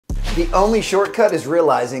The only shortcut is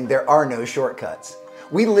realizing there are no shortcuts.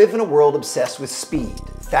 We live in a world obsessed with speed,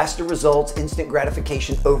 faster results, instant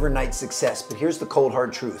gratification, overnight success. But here's the cold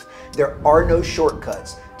hard truth. There are no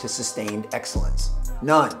shortcuts to sustained excellence.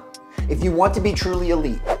 None. If you want to be truly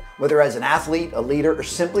elite, whether as an athlete, a leader, or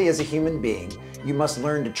simply as a human being, you must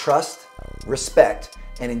learn to trust, respect,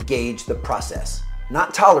 and engage the process.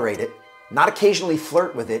 Not tolerate it, not occasionally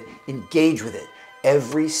flirt with it, engage with it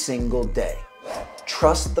every single day.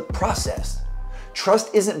 Trust the process.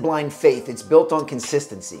 Trust isn't blind faith, it's built on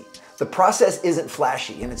consistency. The process isn't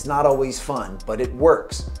flashy and it's not always fun, but it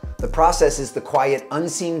works. The process is the quiet,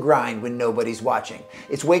 unseen grind when nobody's watching.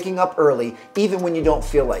 It's waking up early, even when you don't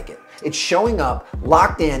feel like it. It's showing up,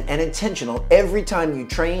 locked in, and intentional every time you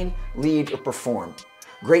train, lead, or perform.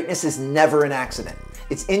 Greatness is never an accident.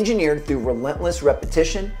 It's engineered through relentless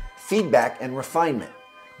repetition, feedback, and refinement.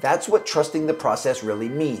 That's what trusting the process really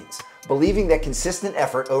means. Believing that consistent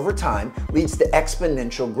effort over time leads to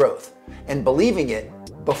exponential growth, and believing it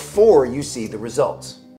before you see the results.